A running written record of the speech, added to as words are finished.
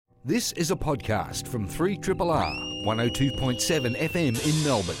This is a podcast from 3RRR 102.7 FM in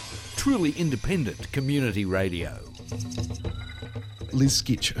Melbourne. Truly independent community radio. Liz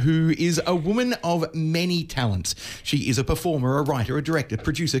Skitch, who is a woman of many talents. She is a performer, a writer, a director,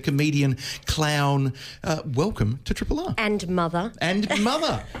 producer, comedian, clown. Welcome to Triple R. And mother. And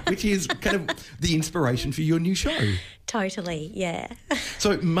mother, which is kind of the inspiration for your new show. Totally, yeah.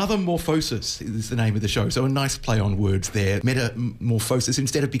 So Mothermorphosis is the name of the show. So a nice play on words there. Metamorphosis.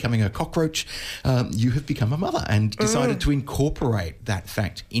 Instead of becoming a cockroach, you have become a mother and decided to incorporate that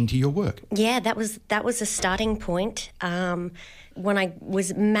fact into your work. Yeah, that was a starting point. When I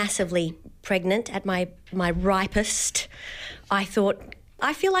was massively pregnant at my ripest, I thought,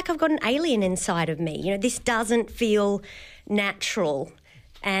 I feel like I've got an alien inside of me. You know, this doesn't feel natural.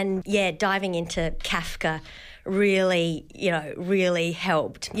 And yeah, diving into Kafka really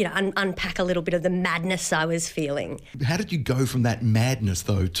helped, unpack a little bit of the madness I was feeling. How did you go from that madness,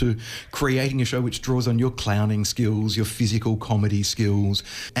 though, to creating a show which draws on your clowning skills, your physical comedy skills,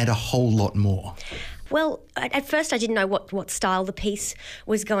 and a whole lot more? Well, at first I didn't know what style the piece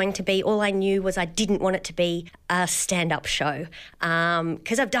was going to be. All I knew was I didn't want it to be a stand-up show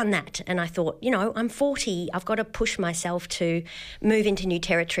because I've done that. And I thought, I'm 40. I've got to push myself to move into new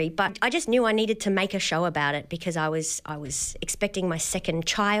territory. But I just knew I needed to make a show about it because I was expecting my second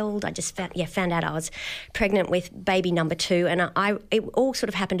child. I just found out I was pregnant with baby number 2. And it all sort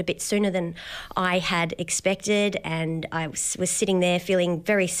of happened a bit sooner than I had expected. And I was sitting there feeling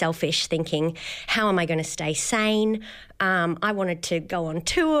very selfish, thinking, how am I going to stay sane? I wanted to go on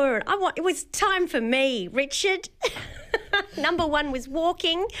tour. It was time for me, Richard. Number 1 was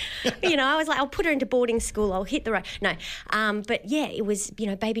walking. I was like, I'll put her into boarding school. I'll hit the road. No. But yeah, it was,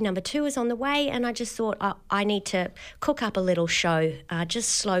 baby number 2 was on the way, and I just thought I need to cook up a little show, just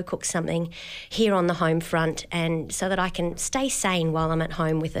slow cook something here on the home front, and so that I can stay sane while I'm at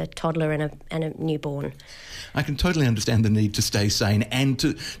home with a toddler and a newborn. I can totally understand the need to stay sane and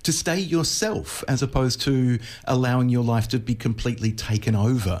to stay yourself as opposed to allowing your life to be completely taken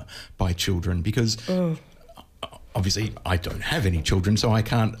over by children because... Obviously, I don't have any children, so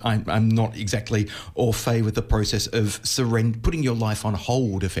I'm not exactly au fait with the process of putting your life on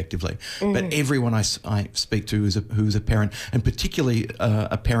hold effectively. But everyone I speak to who's a parent, and particularly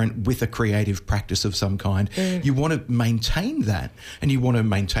a parent with a creative practice of some kind, you want to maintain that, and you want to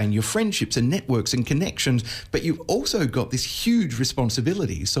maintain your friendships and networks and connections, but you've also got this huge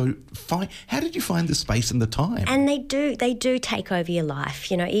responsibility. So how did you find the space and the time? And they do take over your life,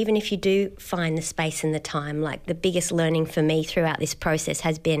 even if you do find the space and the time. Like the biggest learning for me throughout this process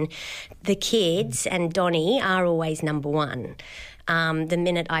has been the kids and Donnie are always number 1. The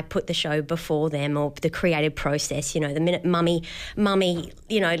minute I put the show before them or the creative process, the minute mummy,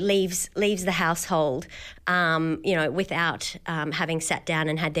 leaves the household, without having sat down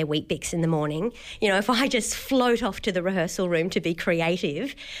and had their Weet-Bix in the morning, if I just float off to the rehearsal room to be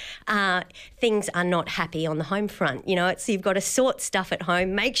creative, things are not happy on the home front. You've got to sort stuff at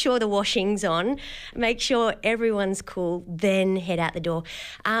home, make sure the washing's on, make sure everyone's cool, then head out the door.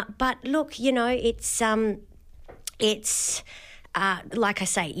 But look, it's like I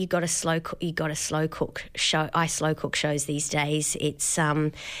say, you got a slow cook show. I slow cook shows these days. It's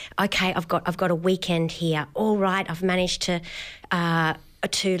okay. I've got a weekend here. All right, I've managed to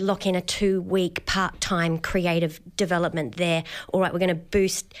lock in a 2-week part-time creative development there. All right, we're going to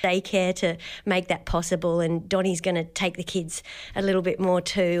boost daycare to make that possible, and Donnie's going to take the kids a little bit more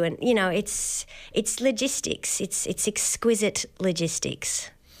too. And it's logistics. It's exquisite logistics.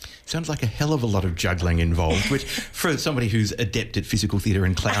 Sounds like a hell of a lot of juggling involved, which for somebody who's adept at physical theatre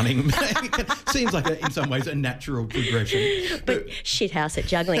and clowning seems like, in some ways, a natural progression. But shithouse at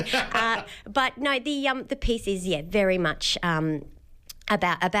juggling. But no, the piece is, very much...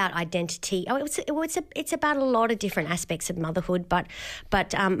 About identity. It's about a lot of different aspects of motherhood, but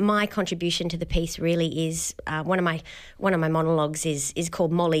my contribution to the piece really is one of my monologues is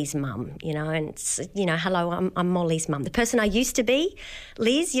called Molly's mum. And it's, hello, I'm Molly's mum, the person I used to be.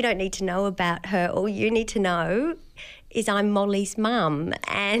 Liz, you don't need to know about her. All you need to know is I'm Molly's mum,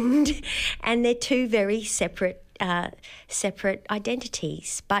 and they're two very separate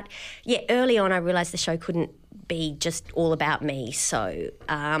identities. But yeah, early on I realised the show couldn't be just all about me. So,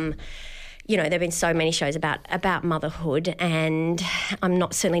 there have been so many shows about motherhood, and I'm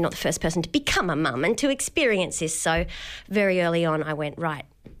certainly not the first person to become a mum and to experience this. So very early on I went, right,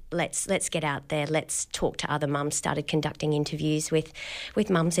 let's get out there, let's talk to other mums. Started conducting interviews with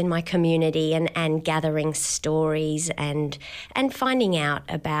mums in my community and gathering stories and finding out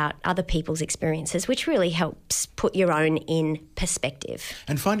about other people's experiences, which really helps put your own in perspective.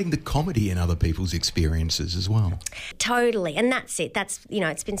 And finding the comedy in other people's experiences as well. Totally, and that's it. That's,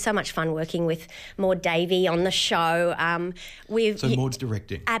 it's been so much fun working with Maud Davey on the show. So Maud's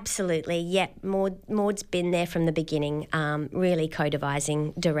directing? Absolutely, yeah. Maud's been there from the beginning, really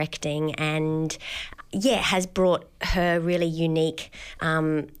co-devising, directing, and has brought her really unique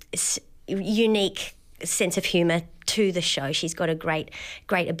sense of humour to the show. She's got a great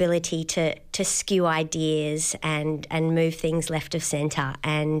ability to skew ideas and move things left of centre.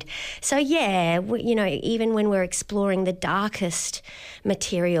 And so, even when we're exploring the darkest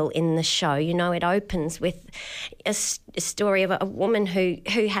material in the show, it opens with a story of a woman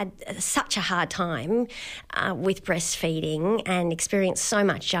who had such a hard time with breastfeeding and experienced so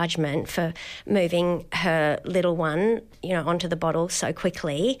much judgment for moving her little one, onto the bottle so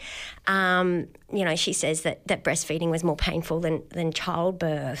quickly. She says that breastfeeding was more painful than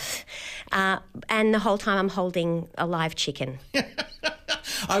childbirth. And the whole time I'm holding a live chicken.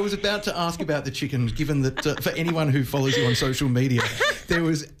 I was about to ask about the chickens, given that for anyone who follows you on social media, there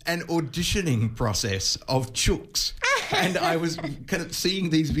was an auditioning process of chooks. And I was kind of seeing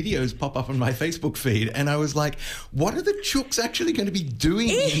these videos pop up on my Facebook feed, and I was like, what are the chooks actually going to be doing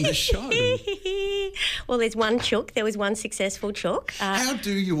in the show? Well, there's one chook. There was one successful chook. How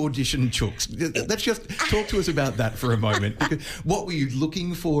do you audition chooks? Let's just talk to us about that for a moment. Because what were you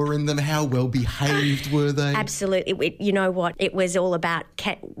looking for in them? How well behaved were they? Absolutely. You know what? It was all about,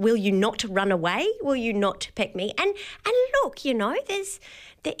 will you not run away? Will you not peck me? And look,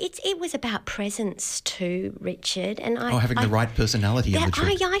 it was about presence too, Richard. And having the right personality in the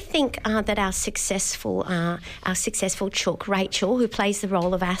chook. I think that our successful chook, Rachel, who plays the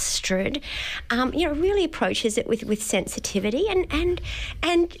role of Astrid, really approaches it with sensitivity and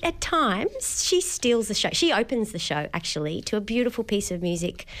at times she steals the show. She opens the show actually to a beautiful piece of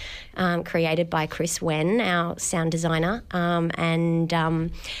music created by Chris Wen, our sound designer, and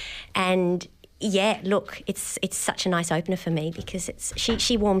yeah, look, it's such a nice opener for me because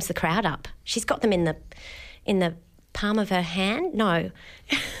she warms the crowd up. She's got them in the palm of her hand. No.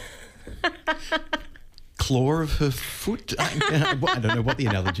 Claw of her foot? I don't know what the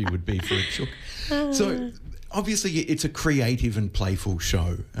analogy would be for a chook. So obviously it's a creative and playful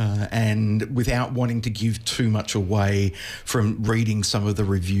show, and without wanting to give too much away from reading some of the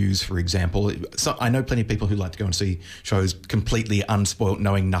reviews, for example. So I know plenty of people who like to go and see shows completely unspoilt,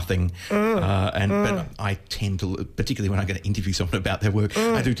 knowing nothing, but I tend to, particularly when I'm going to interview someone about their work,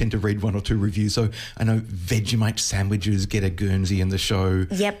 I do tend to read one or two reviews. So I know Vegemite sandwiches get a Guernsey in the show.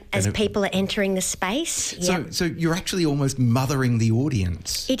 Yep, as people are entering the space. Yep. So you're actually almost mothering the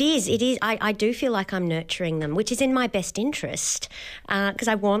audience. It is. I do feel like I'm nurturing them, which is in my best interest, because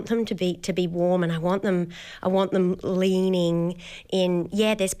I want them to be warm, and I want them leaning in.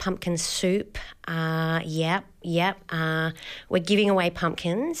 Yeah, there's pumpkin soup. Yep. We're giving away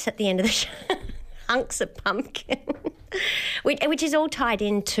pumpkins at the end of the show. Hunks of pumpkin, which is all tied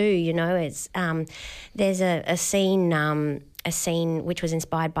in too. There's a scene which was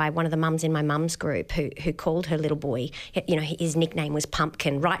inspired by one of the mums in my mum's group who called her little boy, his nickname was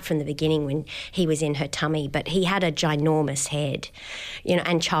Pumpkin right from the beginning when he was in her tummy, but he had a ginormous head,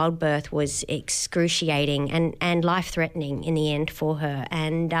 and childbirth was excruciating and life-threatening in the end for her.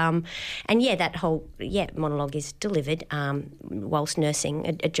 And that whole monologue is delivered whilst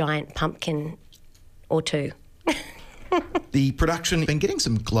nursing a giant pumpkin or two. The production has been getting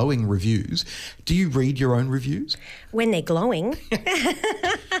some glowing reviews. Do you read your own reviews? When they're glowing.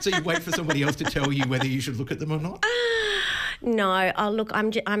 So you wait for somebody else to tell you whether you should look at them or not? No, look,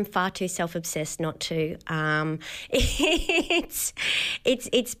 I'm far too self-obsessed not to.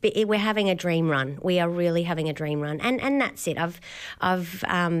 We're having a dream run. We are really having a dream run, and that's it. I've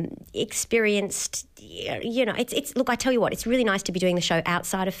experienced. Look, I tell you what, it's really nice to be doing the show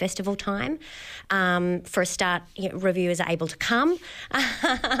outside of festival time. For a start, reviewers are able to come.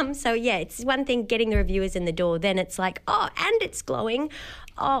 So yeah, it's one thing getting the reviewers in the door. Then it's like, and it's glowing.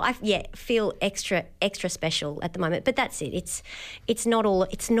 I feel extra special at the moment. But that's it. It's not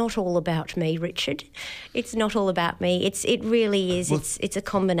all about me, Richard. It's not all about me. It really is. Well, it's a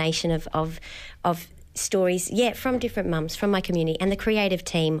combination of stories, from different mums, from my community, and the creative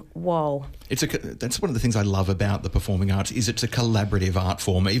team. Whoa. That's one of the things I love about the performing arts is it's a collaborative art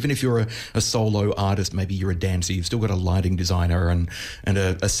form. Even if you're a solo artist, maybe you're a dancer, you've still got a lighting designer and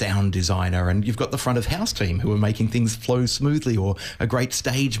a sound designer, and you've got the front of house team who are making things flow smoothly, or a great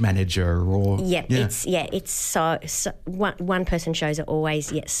stage manager, or it's so one person shows are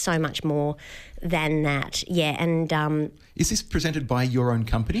always so much more than that. And is this presented by your own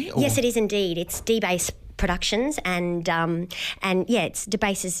company? Or? Yes, it is indeed. It's D-Base Productions, and it's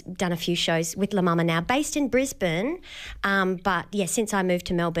D-Base has done a few shows with La Mama now, based in Brisbane, but since I moved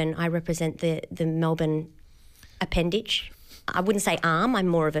to Melbourne, I represent the Melbourne appendage. I wouldn't say arm, I'm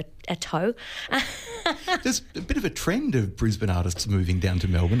more of a toe. There's a bit of a trend of Brisbane artists moving down to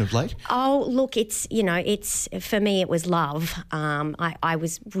Melbourne of late. Oh, look, it's for me, it was love. I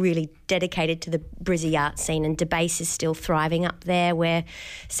was really dedicated to the Brizzy art scene, and D-Base is still thriving up there. We're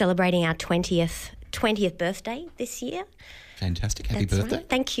celebrating our 20th birthday this year. Fantastic. Happy birthday. Right.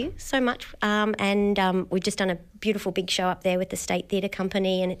 Thank you so much. We've just done a beautiful big show up there with the State Theatre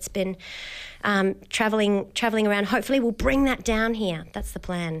Company, and it's been travelling around. Hopefully we'll bring that down here. That's the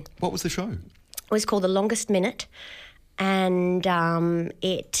plan. What was the show? It was called The Longest Minute, and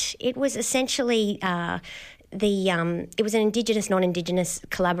it was essentially it was an Indigenous, non-Indigenous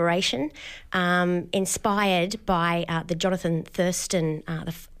collaboration inspired by the Jonathan Thurston,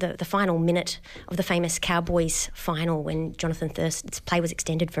 the final minute of the famous Cowboys final, when Jonathan Thurston's play was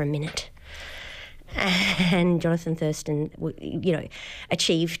extended for a minute. And Jonathan Thurston,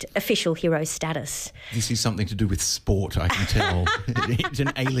 achieved official hero status. This is something to do with sport, I can tell. It's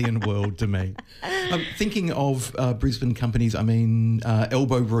an alien world to me. Thinking of Brisbane companies,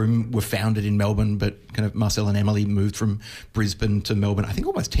 Elbow Room were founded in Melbourne, but kind of Marcel and Emily moved from Brisbane to Melbourne, I think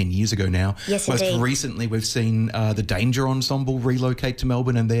almost 10 years ago now. Yes, Most indeed. recently, we've seen the Danger Ensemble relocate to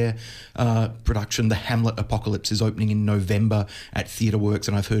Melbourne, and their production, The Hamlet Apocalypse, is opening in November at Theatre Works,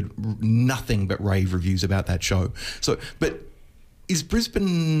 and I've heard nothing but rave reviews about that show. But is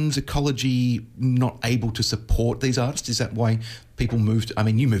Brisbane's ecology not able to support these artists? Is that why people moved?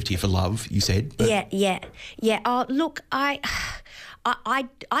 You moved here for love, you said. But... Yeah. Oh, look, I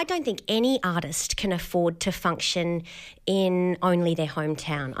don't think any artist can afford to function in only their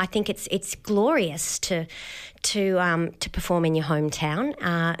hometown. I think it's glorious to perform in your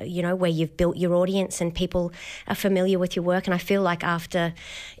hometown, where you've built your audience and people are familiar with your work. And I feel like after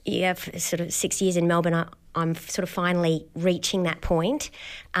sort of 6 years in Melbourne, I'm sort of finally reaching that point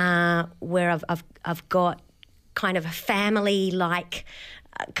where I've got kind of a family-like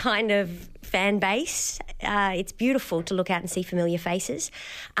kind of fan base. It's beautiful to look out and see familiar faces.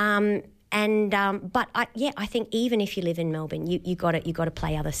 But I think even if you live in Melbourne, you got to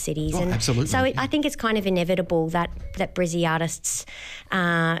play other cities. Oh, absolutely. So I think it's kind of inevitable that Brizzy artists,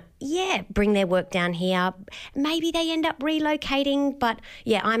 bring their work down here. Maybe they end up relocating, but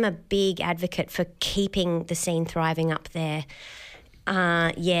I'm a big advocate for keeping the scene thriving up there.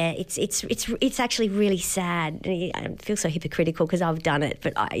 It's actually really sad. I feel so hypocritical because I've done it,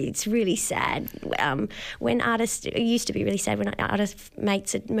 but it's really sad when artists. It used to be really sad when artist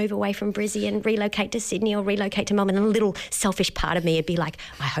mates would move away from Brizzy and relocate to Sydney or relocate to Melbourne, and a little selfish part of me would be like,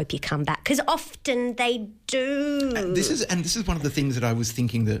 I hope you come back, because often they do. This is one of the things that I was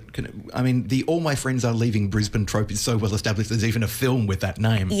thinking that the "all my friends are leaving Brisbane" trope is so well established. There's even a film with that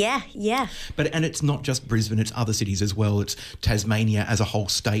name. Yeah. But it's not just Brisbane; it's other cities as well. It's Tasmania as a whole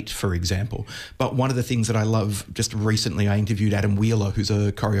state, for example. But one of the things that I love, just recently I interviewed Adam Wheeler, who's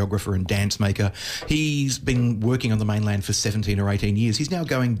a choreographer and dance maker. He's been working on the mainland for 17 or 18 years. He's now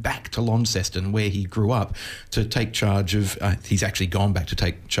going back to Launceston, where he grew up, to take charge of, he's actually gone back to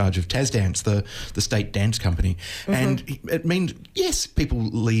take charge of TasDance, the state dance company. Mm-hmm. And it means, yes, people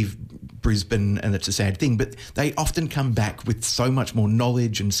leave Brisbane and it's a sad thing, but they often come back with so much more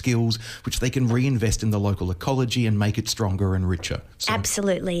knowledge and skills which they can reinvest in the local ecology and make it stronger and richer. So,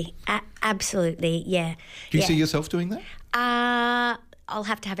 absolutely, yeah. Do you see yourself doing that? I'll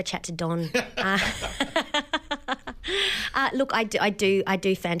have to have a chat to Don. Look, I do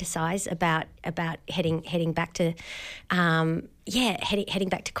fantasize about heading back to heading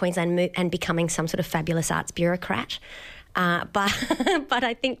back to Queensland and becoming some sort of fabulous arts bureaucrat. But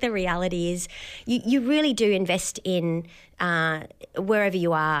I think the reality is you really do invest in wherever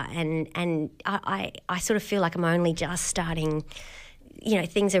you are, and I sort of feel like I'm only just starting.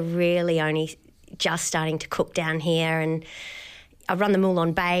 Things are really only just starting to cook down here, and I run the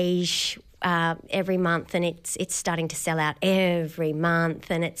Moulin Beige every month, and it's starting to sell out every month,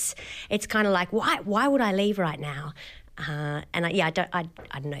 and it's kind of like why would I leave right now? I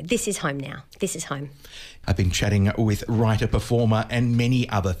don't know. This is home now. This is home. I've been chatting with writer, performer and many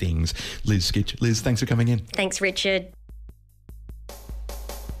other things, Liz Skitch. Liz, thanks for coming in. Thanks, Richard.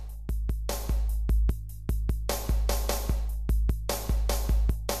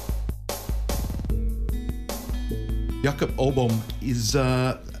 Jakop Ahlbom is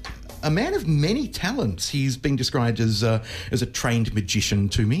a man of many talents. He's been described as a trained magician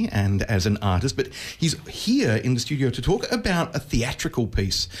to me and as an artist, but he's here in the studio to talk about a theatrical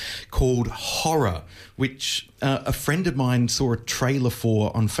piece called Horror, which a friend of mine saw a trailer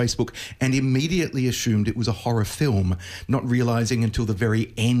for on Facebook and immediately assumed it was a horror film, not realising until the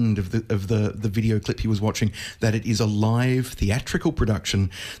very end of the video clip he was watching that it is a live theatrical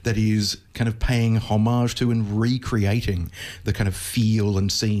production that is kind of paying homage to and recreating the kind of feel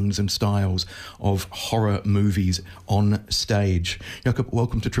and scenes and styles of horror movies on stage. Jakop,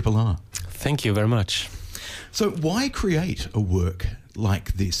 welcome to Triple R. Thank you very much. So why create a work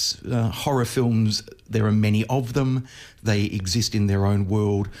like this? Horror films, there are many of them. They exist in their own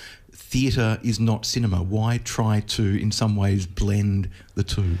world. Theatre is not cinema. Why try to, in some ways, blend the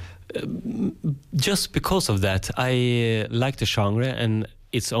two? Just because of that, I like the genre, and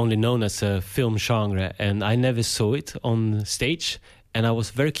it's only known as a film genre, and I never saw it on stage, and I was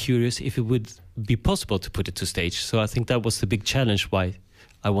very curious if it would be possible to put it to stage. So I think that was the big challenge why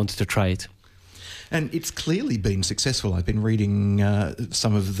I wanted to try it. And it's clearly been successful. I've been reading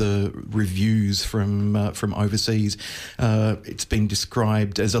some of the reviews from overseas. It's been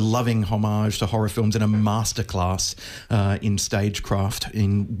described as a loving homage to horror films and a masterclass in stagecraft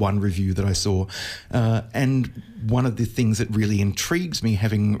in one review that I saw. And one of the things that really intrigues me,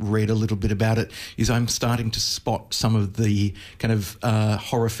 having read a little bit about it, is I'm starting to spot some of the kind of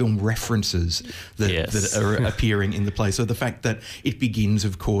horror film references that are appearing in the play. So the fact that it begins,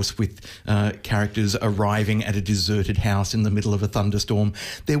 of course, with characters arriving at a deserted house in the middle of a thunderstorm.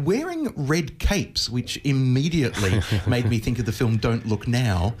 They're wearing red capes, which immediately made me think of the film Don't Look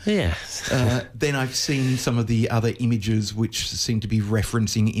Now. Yes. Then I've seen some of the other images which seem to be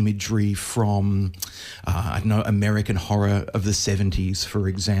referencing imagery from, I don't know, American horror of the 70s, for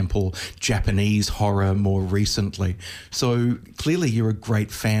example, Japanese horror more recently. So clearly you're a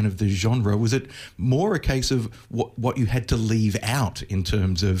great fan of the genre. Was it more a case of what you had to leave out in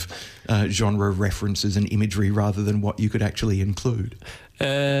terms of genre references and imagery rather than what you could actually include?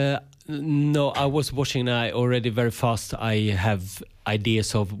 No, I was watching and I already very fast I have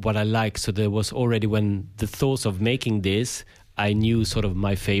ideas of what I like. So there was already, when the thoughts of making this, I knew sort of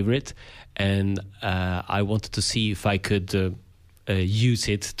my favorite, and I wanted to see if I could use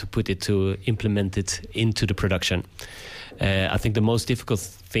it to implement it into the production. I think the most difficult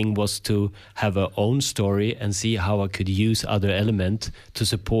thing was to have our own story and see how I could use other elements to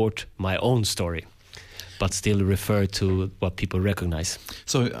support my own story, but still refer to what people recognize.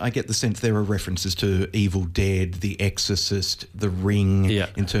 So I get the sense there are references to Evil Dead, The Exorcist, The Ring,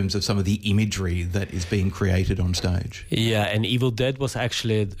 in terms of some of the imagery that is being created on stage. Yeah, and Evil Dead was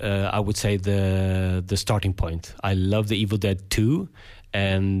actually, I would say, the starting point. I love the Evil Dead 2,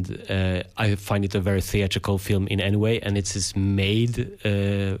 and I find it a very theatrical film in any way, and it is made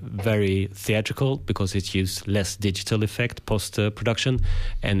very theatrical because it's used less digital effect post-production,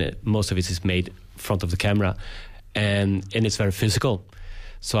 and most of it is made front of the camera, and it's very physical.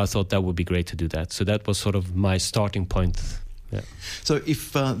 So I thought that would be great to do that. So that was sort of my starting point. Yeah. So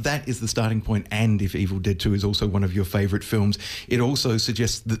if that is the starting point, and if Evil Dead 2 is also one of your favourite films, it also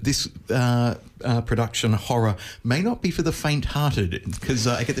suggests that this production, Horror, may not be for the faint-hearted, because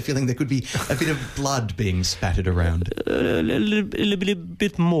I get the feeling there could be a bit of blood being spattered around. A little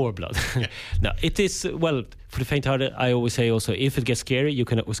bit more blood. Yeah. No, it is, well, for the faint-hearted, I always say also, if it gets scary, you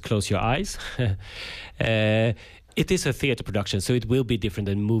can always close your eyes. It is a theatre production, so it will be different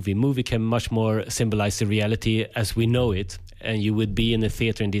than movie. Movie can much more symbolize the reality as we know it, and you would be in a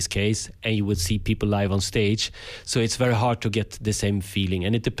theatre in this case, and you would see people live on stage. So it's very hard to get the same feeling,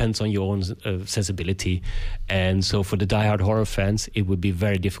 and it depends on your own sensibility. And so for the diehard horror fans, it would be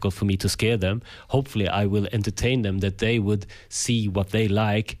very difficult for me to scare them. Hopefully I will entertain them, that they would see what they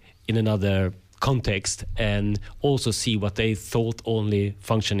like in another context, and also see what they thought only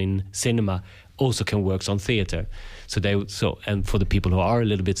function in cinema also can work on theatre. And for the people who are a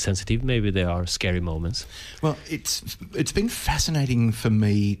little bit sensitive, maybe there are scary moments. Well, it's been fascinating for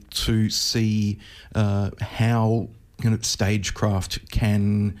me to see how stagecraft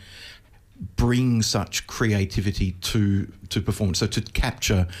can bring such creativity to performance. So to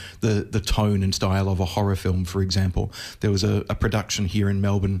capture the tone and style of a horror film, for example. There was a production here in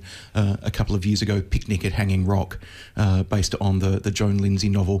Melbourne a couple of years ago, Picnic at Hanging Rock, based on the Joan Lindsay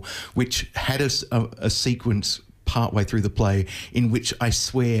novel, which had a sequence partway through the play in which I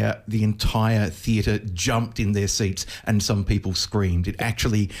swear the entire theatre jumped in their seats and some people screamed. It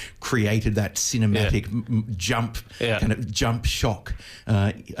actually created that cinematic jump shock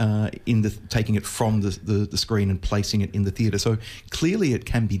in the taking it from the screen and placing it in the theatre. So clearly it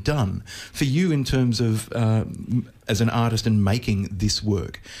can be done. For you, in terms of as an artist and making this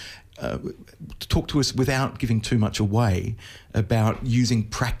work, talk to us, without giving too much away, about using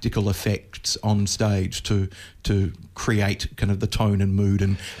practical effects on stage to create kind of the tone and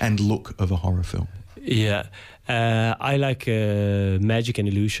mood and look of a horror film. Yeah, I like magic and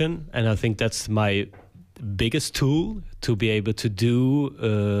illusion, and I think that's my biggest tool to be able to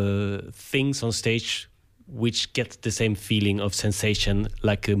do things on stage which get the same feeling of sensation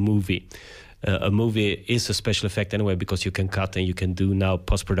like a movie. A movie is a special effect anyway, because you can cut and you can do now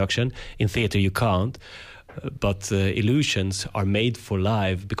post-production. In theatre you can't, but illusions are made for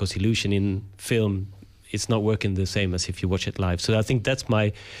live, because illusion in film, it's not working the same as if you watch it live. So I think that's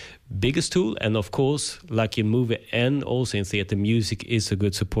my biggest tool. And of course, like in movie and also in theatre, music is a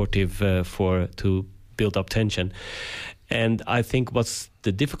good supportive to build up tension. And I think what's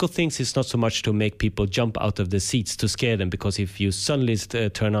the difficult things is not so much to make people jump out of the seats to scare them, because if you suddenly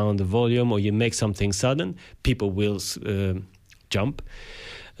turn on the volume or you make something sudden, people will jump.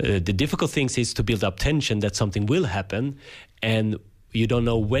 The difficult things is to build up tension that something will happen and you don't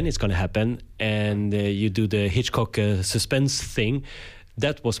know when it's going to happen, and you do the Hitchcock suspense thing.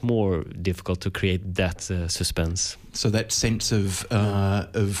 That was more difficult to create that suspense. So that sense of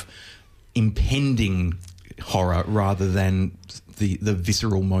impending horror rather than the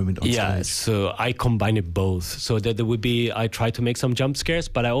visceral moment on stage. Yeah, so I combine it both. So that there would be, I try to make some jump scares,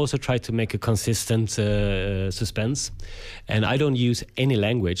 but I also try to make a consistent suspense. And I don't use any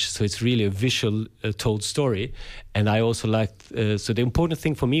language, so it's really a visual told story. And I also liked, so the important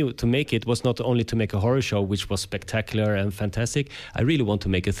thing for me to make it was not only to make a horror show, which was spectacular and fantastic. I really want to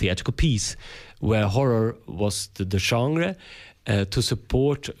make a theatrical piece where horror was the genre, to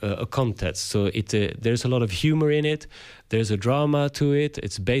support a context. So there's a lot of humor in it. There's a drama to it.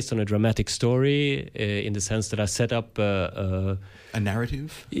 It's based on a dramatic story in the sense that I set up a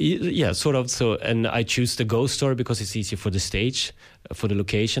narrative. Yeah, sort of. So, and I choose the ghost story because it's easier for the stage, for the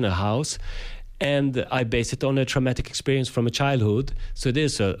location, a house. And I base it on a traumatic experience from a childhood. So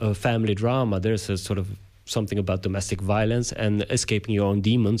there's a family drama. There's a sort of something about domestic violence and escaping your own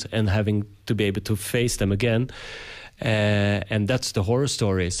demons and having to be able to face them again. And that's the horror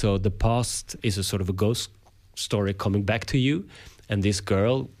story. So the past is a sort of a ghost story coming back to you, and this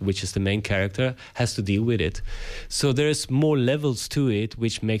girl, which is the main character, has to deal with it. So there's more levels to it,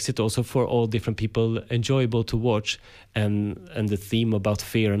 which makes it also for all different people enjoyable to watch. And the theme about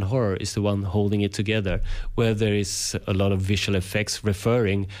fear and horror is the one holding it together, where there is a lot of visual effects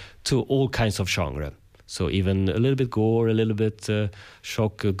referring to all kinds of genre. So even a little bit gore, a little bit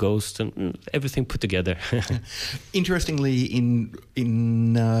shock, ghost, and everything put together. Interestingly, in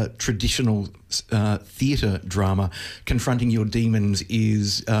traditional theatre drama, confronting your demons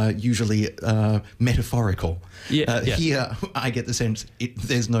is usually metaphorical. Yeah. Here, I get the sense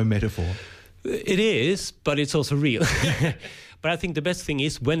there's no metaphor. It is, but it's also real. But I think the best thing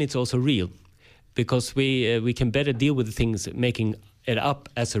is when it's also real, because we can better deal with the things, making it up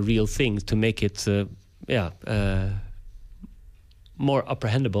as a real thing to make it... more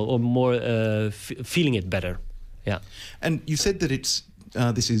apprehendable or more feeling it better. Yeah. And you said that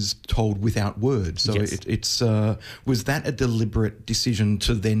this is told without words. So yes. it's was that a deliberate decision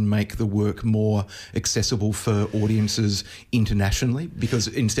to then make the work more accessible for audiences internationally? Because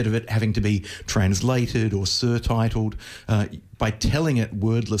instead of it having to be translated or surtitled, by telling it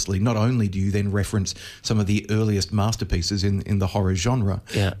wordlessly, not only do you then reference some of the earliest masterpieces in the horror genre,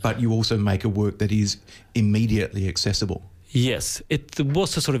 but you also make a work that is immediately accessible. Yes, it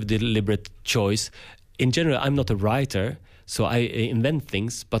was a sort of deliberate choice. In general, I'm not a writer, so I invent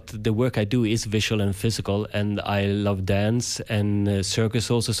things, but the work I do is visual and physical, and I love dance and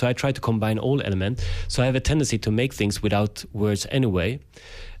circus also, so I try to combine all elements. So I have a tendency to make things without words anyway.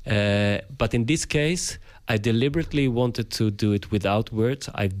 But in this case, I deliberately wanted to do it without words.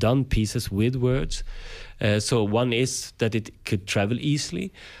 I've done pieces with words. So one is that it could travel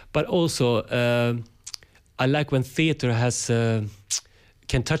easily, but also I like when theatre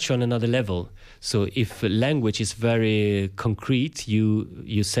can touch on another level. So if language is very concrete,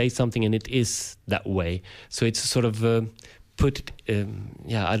 you say something and it is that way. So it's sort of I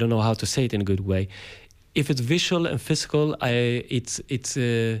don't know how to say it in a good way. If it's visual and physical, it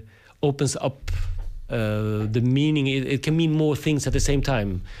opens up the meaning, it can mean more things at the same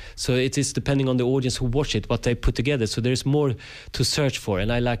time. So it is depending on the audience who watch it, what they put together. So there's more to search for,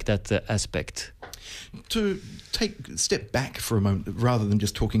 and I like that aspect. To take a step back for a moment, rather than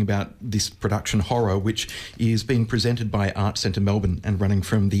just talking about this production Horror, which is being presented by Arts Centre Melbourne and running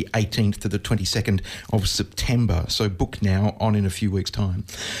from the 18th to the 22nd of September, so book now, on in a few weeks' time.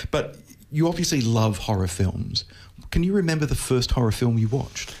 But you obviously love horror films. Can you remember the first horror film you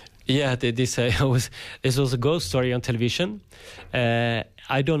watched? Yeah, this was a ghost story on television.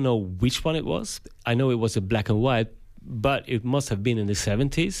 I don't know which one it was. I know it was a black and white, but it must have been in the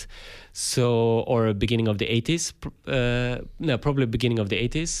 70s, or beginning of the 80s. Probably beginning of the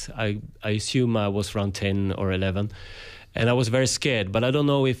 80s. I assume I was around 10 or 11. And I was very scared, but I don't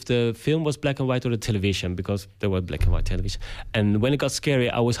know if the film was black and white or the television, because there was black and white television. And when it got scary,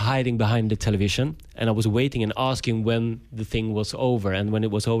 I was hiding behind the television, and I was waiting and asking when the thing was over. And when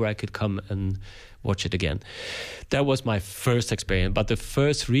it was over, I could come and watch it again. That was my first experience. But the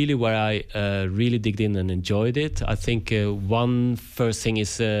first really where I really digged in and enjoyed it, I think one first thing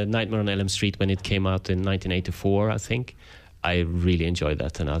is Nightmare on Elm Street when it came out in 1984, I think. I really enjoyed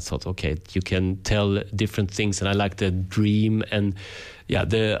that, and I thought, okay, you can tell different things, and I like the dream, and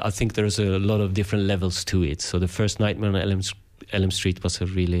I think there's a lot of different levels to it. So the first Nightmare on Elm Street was a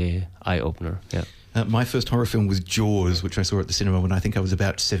really eye-opener. Yeah. My first horror film was Jaws, which I saw at the cinema when I think I was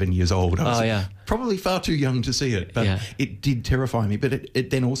about 7 years old. I was probably far too young to see it, but it did terrify me. But it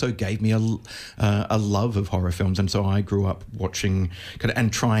then also gave me a love of horror films, and so I grew up watching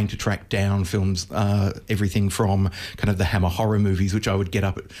and trying to track down films, everything from kind of the Hammer horror movies, which I would get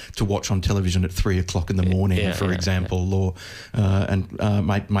up to watch on television at 3 o'clock in the morning, for example. Or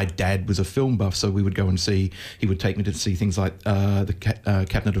my dad was a film buff, so we would go and he would take me to see things like the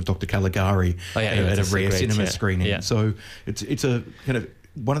Cabinet of Dr. Caligari. At a rare cinema screening. Yeah. So it's a kind of,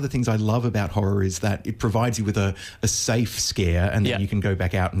 one of the things I love about horror is that it provides you with a safe scare, and then you can go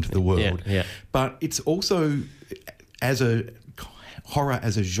back out into the world. Yeah. But it's also, horror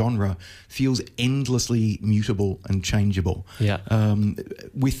as a genre feels endlessly mutable and changeable. Yeah.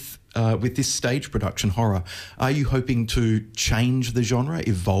 With this stage production Horror, are you hoping to change the genre,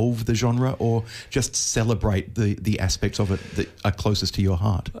 evolve the genre, or just celebrate the aspects of it that are closest to your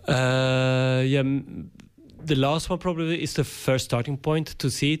heart? The last one probably is the first starting point to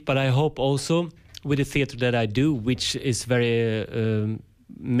see it, but I hope also with the theatre that I do, which is very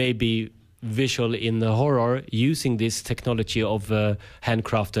maybe visual in the horror, using this technology of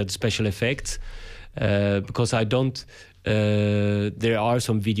handcrafted special effects, because I don't... there are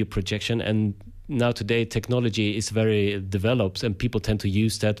some video projection, and now today technology is very developed, and people tend to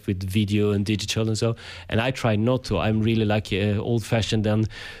use that with video and digital and so. And I try not to. I'm really like old-fashioned and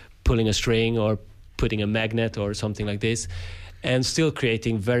pulling a string or putting a magnet or something like this, and still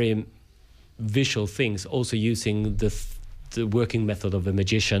creating very visual things, also using the working method of a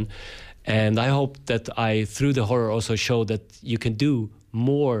magician. And I hope that I, through the horror, also show that you can do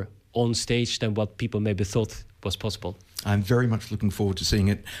more on stage than what people maybe thought was possible. I'm very much looking forward to seeing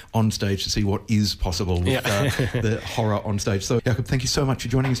it on stage, to see what is possible with the horror on stage. So, Jakop, thank you so much for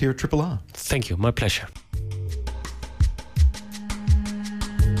joining us here at Triple R. Thank you. My pleasure.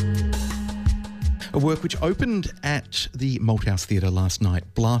 A work which opened at the Malthouse Theatre last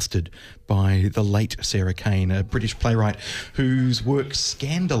night, Blasted, by the late Sarah Kane, a British playwright whose work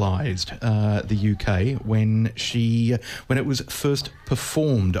scandalised the UK when it was first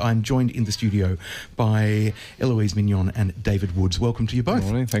performed. I'm joined in the studio by Eloise, Mignon and David Woods. Welcome to you both. Good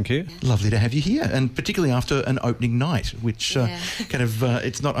morning, thank you. Lovely to have you here, and particularly after an opening night, which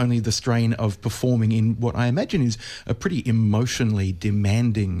it's not only the strain of performing in what I imagine is a pretty emotionally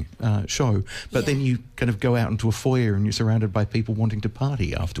demanding show, but then you kind of go out into a foyer and you're surrounded by people wanting to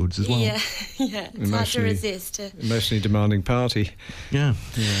party afterwards as well. Yeah, it's hard to resist. Emotionally demanding party. Yeah.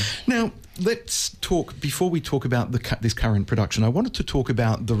 Now, let's talk, before we talk about this current production, I wanted to talk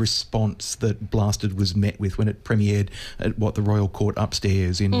about the response that Blasted was met with when it premiered at the Royal Court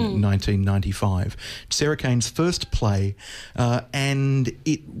upstairs in 1995. Sarah Kane's first play, and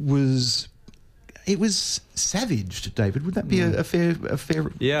it was savaged, David. Would that be a fair...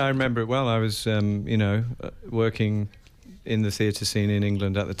 Yeah, I remember it well. I was, working in the theatre scene in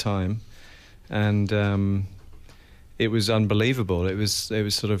England at the time, and it was unbelievable. It was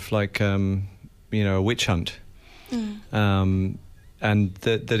sort of like, a witch hunt, and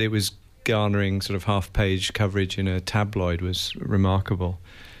that it was garnering sort of half-page coverage in a tabloid was remarkable.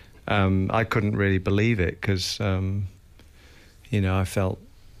 I couldn't really believe it because, I felt...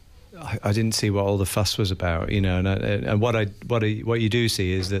 I didn't see what all the fuss was about, and what you do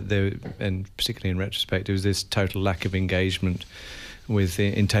see is that there, and particularly in retrospect, there was this total lack of engagement with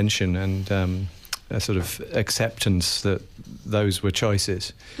the intention, and a sort of acceptance that those were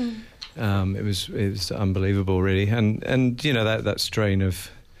choices. It was unbelievable, really, and you know that strain of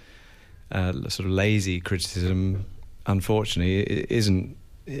sort of lazy criticism, unfortunately, isn't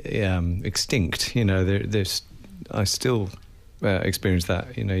extinct. You know, I still experience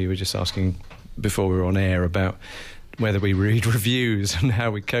that. You know, you were just asking before we were on air about whether we read reviews and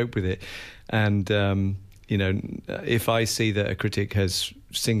how we cope with it, and you know, if I see that a critic has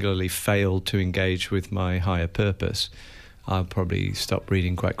singularly failed to engage with my higher purpose, I'll probably stop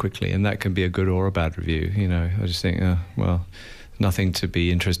reading quite quickly, and that can be a good or a bad review. You know, I just think, well, nothing to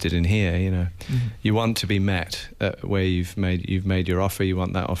be interested in here. You know, you want to be met where you've made your offer. You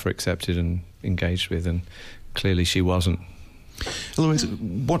want that offer accepted and engaged with, and clearly she wasn't. Eloise,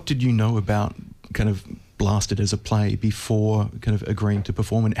 what did you know about kind of Blasted as a play before kind of agreeing to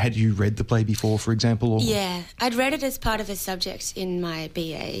perform? And had you read the play before, for example? Or? Yeah, I'd read it as part of a subject in my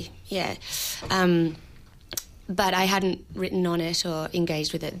BA, yeah. But I hadn't written on it or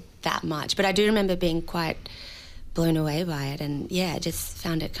engaged with it that much. But I do remember being quite blown away by it, and yeah, just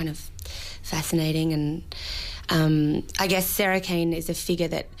found it kind of fascinating. And I guess Sarah Kane is a figure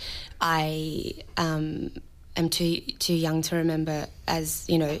that I am too young to remember as,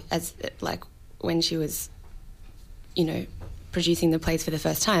 you know, as like when she was, you know, producing the plays for the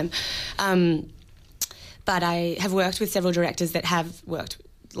first time. But I have worked with several directors that have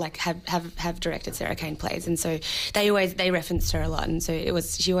directed Sarah Kane plays, and so they referenced her a lot, and so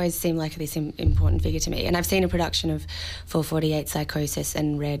she always seemed like this important figure to me. And I've seen a production of 448 Psychosis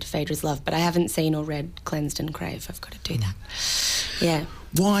and read Phaedra's Love, but I haven't seen or read Cleansed and Crave. I've got to do that. Yeah.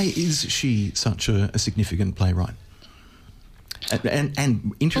 Why is she such a significant playwright?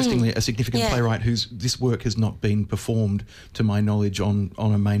 And interestingly, a significant playwright whose this work has not been performed, to my knowledge, on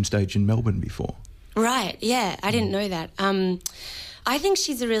a main stage in Melbourne before. Right, yeah, I didn't know that. I think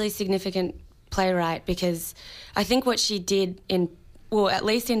she's a really significant playwright because I think what she did at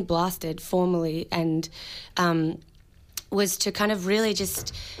least in Blasted formally, and was to kind of really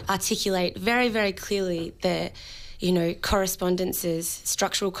just articulate very, very clearly the, you know,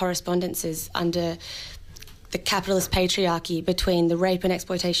 structural correspondences under the capitalist patriarchy between the rape and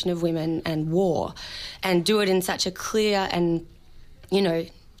exploitation of women and war, and do it in such a clear and, you know,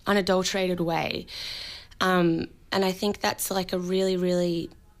 unadulterated way. And I think that's like a really, really,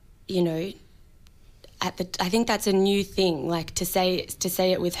 you know, I think that's a new thing, like to say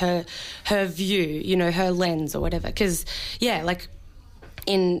it with her view, you know, her lens or whatever. Because, yeah, like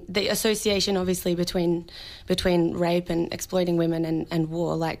in the association, obviously, between rape and exploiting women and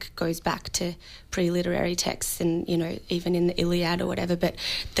war, like, goes back to pre-literary texts and, you know, even in the Iliad or whatever. But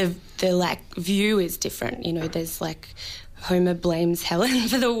the like view is different. You know, there's like Homer blames Helen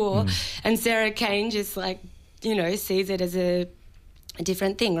for the war, and Sarah Kane just like, you know, sees it as a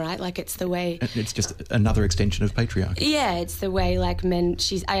different thing, right? Like it's the way... It's just another extension of patriarchy. Yeah, it's the way, like, men...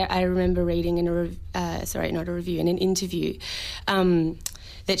 I remember reading in an interview,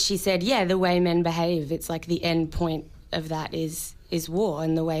 that she said, yeah, the way men behave, it's like the end point of that is war,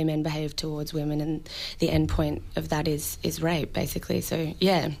 and the way men behave towards women, and the end point of that is rape, basically. So,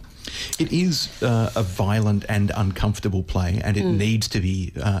 yeah. It is a violent and uncomfortable play, and it needs to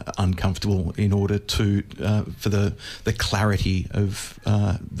be uncomfortable in order to for the clarity of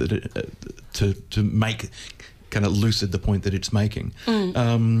to make kind of lucid the point that it's making.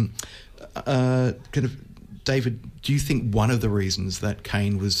 Kind of, David, do you think one of the reasons that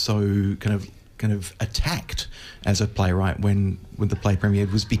Kane was so kind of attacked as a playwright when the play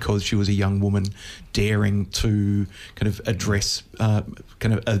premiered was because she was a young woman daring to kind of address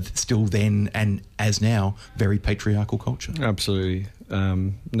kind of a still then and as now very patriarchal culture? Absolutely.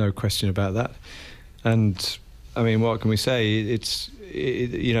 No question about that. And I mean, what can we say? It's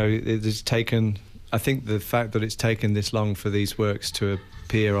taken, I think the fact that it's taken this long for these works to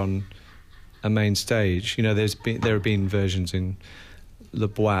appear on a main stage, you know, there have been versions in Le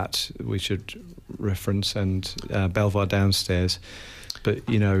Boîte, we should reference, and Belvoir Downstairs, but,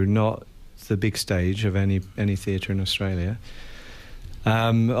 you know, not the big stage of any theatre in Australia.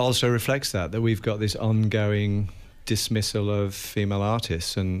 Also reflects that we've got this ongoing dismissal of female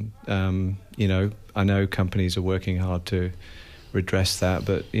artists, and, you know, I know companies are working hard to redress that,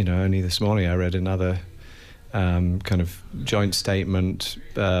 but, you know, only this morning I read another kind of joint statement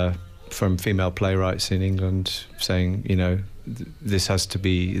from female playwrights in England saying, you know, this has to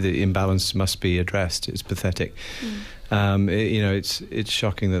be, the imbalance must be addressed. It's pathetic. You know, it's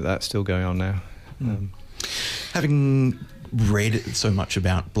shocking that that's still going on now. Having read so much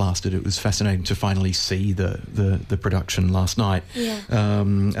about Blasted, it was fascinating to finally see the production last night.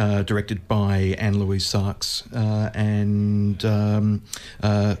 Directed by Anne-Louise Sarks and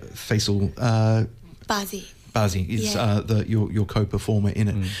Faisal Bazi is your co-performer in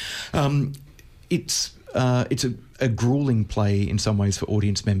it. It's a grueling play in some ways for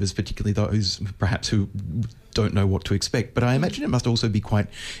audience members, particularly those perhaps who don't know what to expect. But I imagine it must also be quite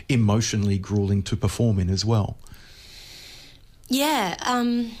emotionally grueling to perform in as well. Yeah,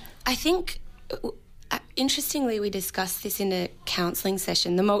 I think, interestingly, we discussed this in a counselling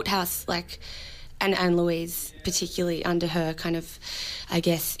session. The Malthouse, and Louise, particularly under her kind of, I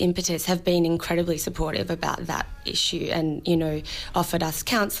guess, impetus, have been incredibly supportive about that issue and, offered us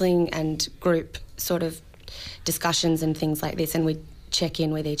counselling and group sort of discussions and things like this, and we check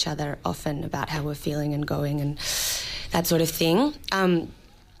in with each other often about how we're feeling and going and that sort of thing.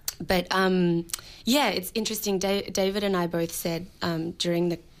 It's interesting. David and I both said during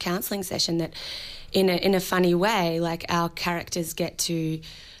the counselling session that in a funny way, our characters get to,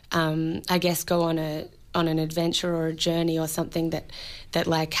 I guess, go on an adventure or a journey or something that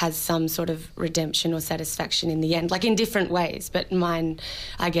has some sort of redemption or satisfaction in the end, in different ways. But mine,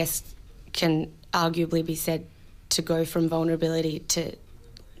 I guess, can arguably be said to go from vulnerability to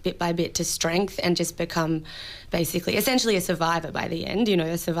bit by bit to strength and just become basically essentially a survivor by the end,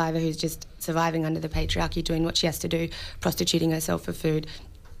 a survivor who's just surviving under the patriarchy, doing what she has to do, prostituting herself for food,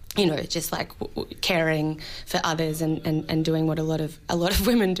 just caring for others and doing what a lot of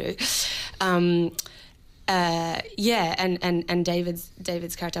women do. And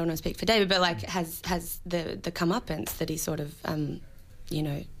David's character, I don't want to speak for David, but has the comeuppance that he sort of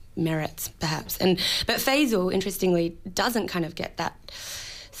merits perhaps. But Faisal, interestingly, doesn't kind of get that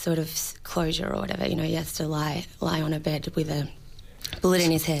sort of closure or whatever. He has to lie on a bed with a bullet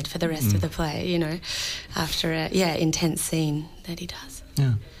in his head for the rest of the play, after a intense scene that he does.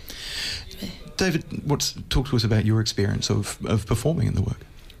 Yeah. David, talk to us about your experience of performing in the work.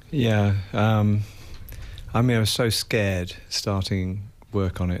 Yeah, I was so scared starting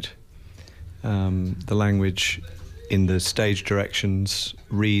work on it. The language in the stage directions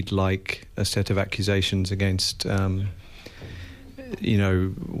read like a set of accusations against, one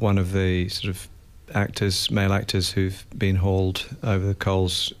of the sort of male actors who've been hauled over the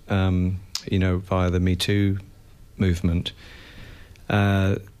coals, via the Me Too movement.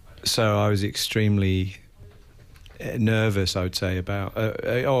 So I was extremely nervous, I would say, about,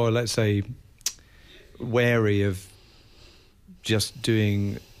 or let's say, wary of just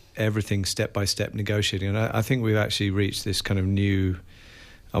doing everything step by step, negotiating. And I think we've actually reached this kind of new,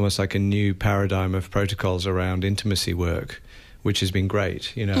 almost like a new paradigm of protocols around intimacy work, which has been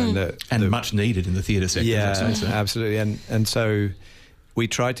great, and much needed in the theatre sector. Yeah, absolutely. And so we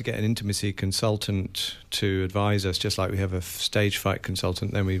tried to get an intimacy consultant to advise us, just like we have a stage fight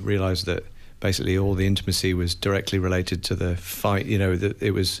consultant. Then we realised that basically all the intimacy was directly related to the fight. That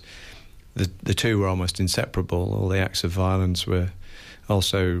it was the two were almost inseparable. All the acts of violence were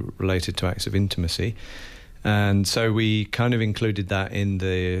also related to acts of intimacy, and so we kind of included that in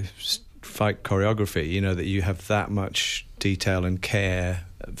the fight choreography. That you have that much detail and care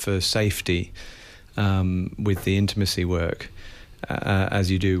for safety with the intimacy work.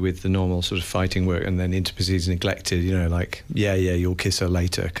 As you do with the normal sort of fighting work, and then intimacy is neglected, you'll kiss her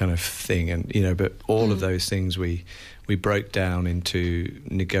later kind of thing. And, but all of those things we broke down into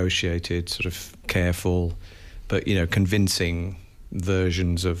negotiated, sort of careful, but, convincing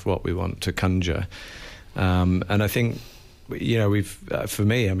versions of what we want to conjure. And I think, for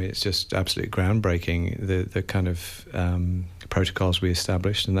me, it's just absolutely groundbreaking, the kind of protocols we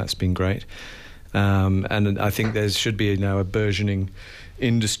established, and that's been great. And I think there should be now a burgeoning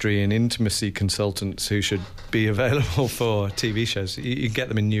industry in intimacy consultants who should be available for TV shows. You get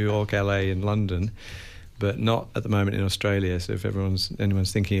them in New York, LA, and London, but not at the moment in Australia. So if anyone's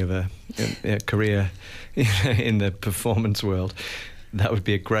thinking of a career in the performance world, that would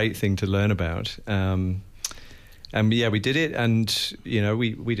be a great thing to learn about. We did it, and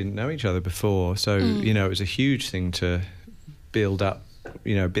we didn't know each other before, so it was a huge thing to build up,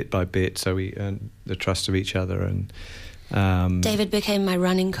 bit by bit, so we earned the trust of each other. And David became my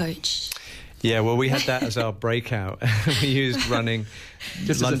running coach. Yeah, well, we had that as our breakout. We used running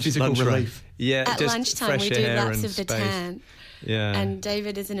just as a physical relief. Yeah, at just lunchtime we do laps of the space. tan. Yeah, and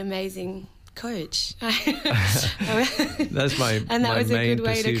David is an amazing coach. That's my and that my was a main good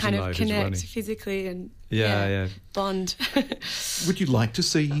way to kind of connect is physically and bond. Would you like to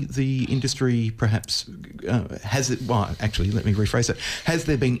see the industry perhaps actually let me rephrase it, has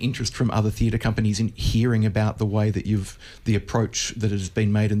there been interest from other theatre companies in hearing about the way that the approach that has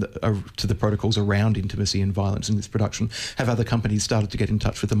been made to the protocols around intimacy and violence in this production? Have other companies started to get in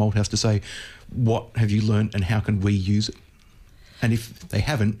touch with the Malthouse to say, what have you learned and how can we use it? And if they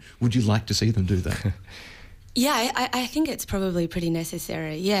haven't, would you like to see them do that? Yeah, I think it's probably pretty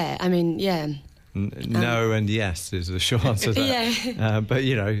necessary. Yeah, No and yes is the short answer to that. Yeah. But,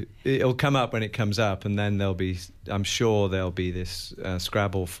 you know, it'll come up when it comes up, and then I'm sure there'll be this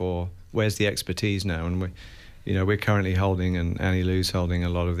scrabble for where's the expertise now. And we're currently holding, and Annie Lou's holding a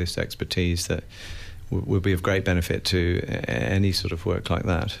lot of this expertise that will be of great benefit to any sort of work like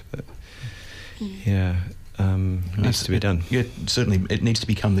that. But, yeah. Needs to be done. Yeah, certainly it needs to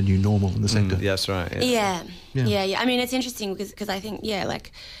become the new normal in the sector. That's right. Yeah. I mean, it's interesting because I think,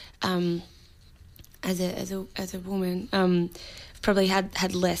 like, as a woman, I've probably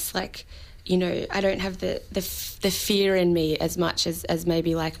had less, like, you know, I don't have the fear in me as much as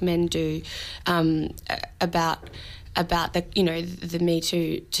maybe like men do about the, you know, the Me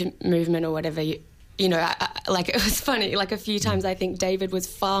Too movement or whatever. You know, like, it was funny, like, a few times I think David was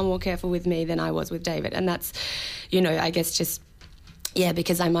far more careful with me than I was with David. And that's, you know, I guess just,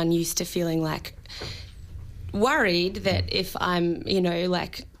 because I'm unused to feeling, like, worried that if I'm, you know,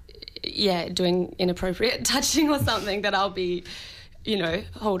 like, doing inappropriate touching or something, that I'll be, you know,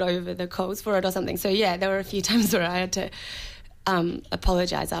 hauled over the coals for it or something. So, there were a few times where I had to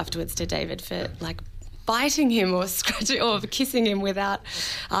apologise afterwards to David for, like, biting him or scratching or kissing him without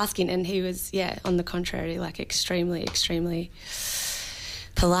asking, and he was on the contrary, like, extremely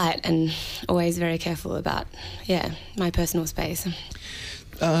polite and always very careful about my personal space.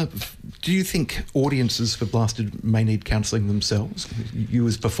 Do you think audiences for Blasted may need counselling themselves? You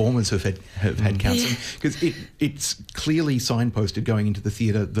as performers have had counselling, because it's clearly signposted going into the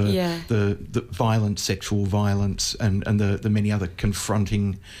theatre the violence, sexual violence, and the many other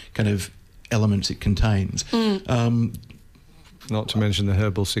confronting kind of elements it contains. Not to mention the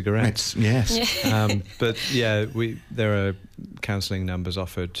herbal cigarettes. Yes. But there are counselling numbers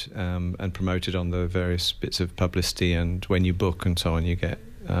offered and promoted on the various bits of publicity, and when you book and so on, you get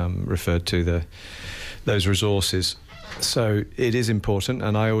referred to those resources. So it is important,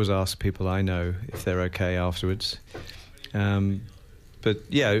 and I always ask people I know if they're okay afterwards. But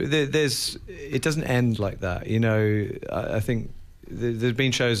it doesn't end like that. You know, I think there's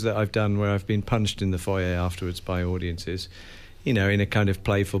been shows that I've done where I've been punched in the foyer afterwards by audiences, you know, in a kind of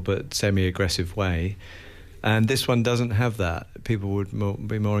playful but semi-aggressive way. And this one doesn't have that. People would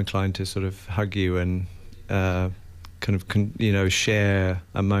be more inclined to sort of hug you and share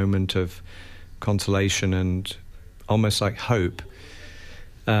a moment of consolation and almost like hope,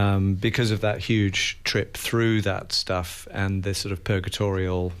 because of that huge trip through that stuff and the sort of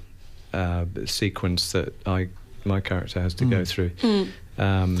purgatorial sequence that my character has to go through.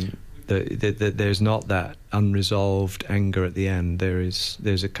 There's not that unresolved anger at the end.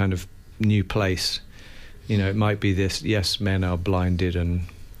 There's a kind of new place. You know, it might be this, yes, men are blinded and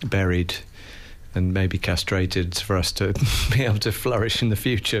buried and maybe castrated for us to be able to flourish in the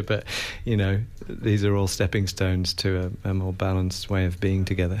future, but, you know, these are all stepping stones to a more balanced way of being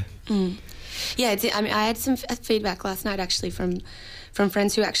together. I had some feedback last night, actually, from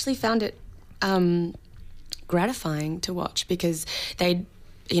friends who actually found it gratifying to watch, because they,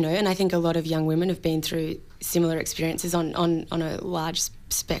 you know, and I think a lot of young women have been through similar experiences on a large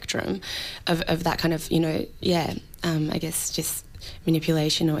spectrum of that kind of, you know, I guess just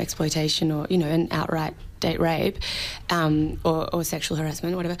manipulation or exploitation or, you know, an outright date rape or sexual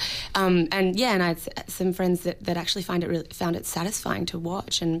harassment or whatever. And I had some friends that actually found it satisfying to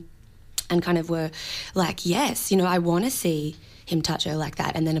watch and kind of were like, yes, you know, I want to see him touch her like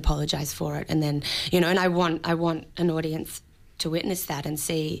that and then apologise for it, and then, you know, and I want an audience to witness that and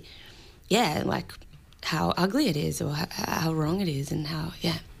see, like, how ugly it is or how wrong it is, and how,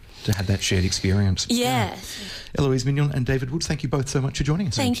 to have that shared experience. Yes. Eloise Mignon and David Woods, thank you both so much for joining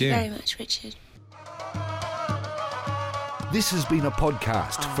us. Thank you very much, Richard. This has been a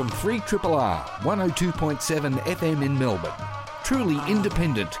podcast from 3RRR 102.7 FM in Melbourne. Truly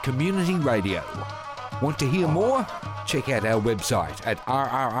independent community radio. Want to hear more? Check out our website at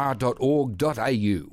rrr.org.au.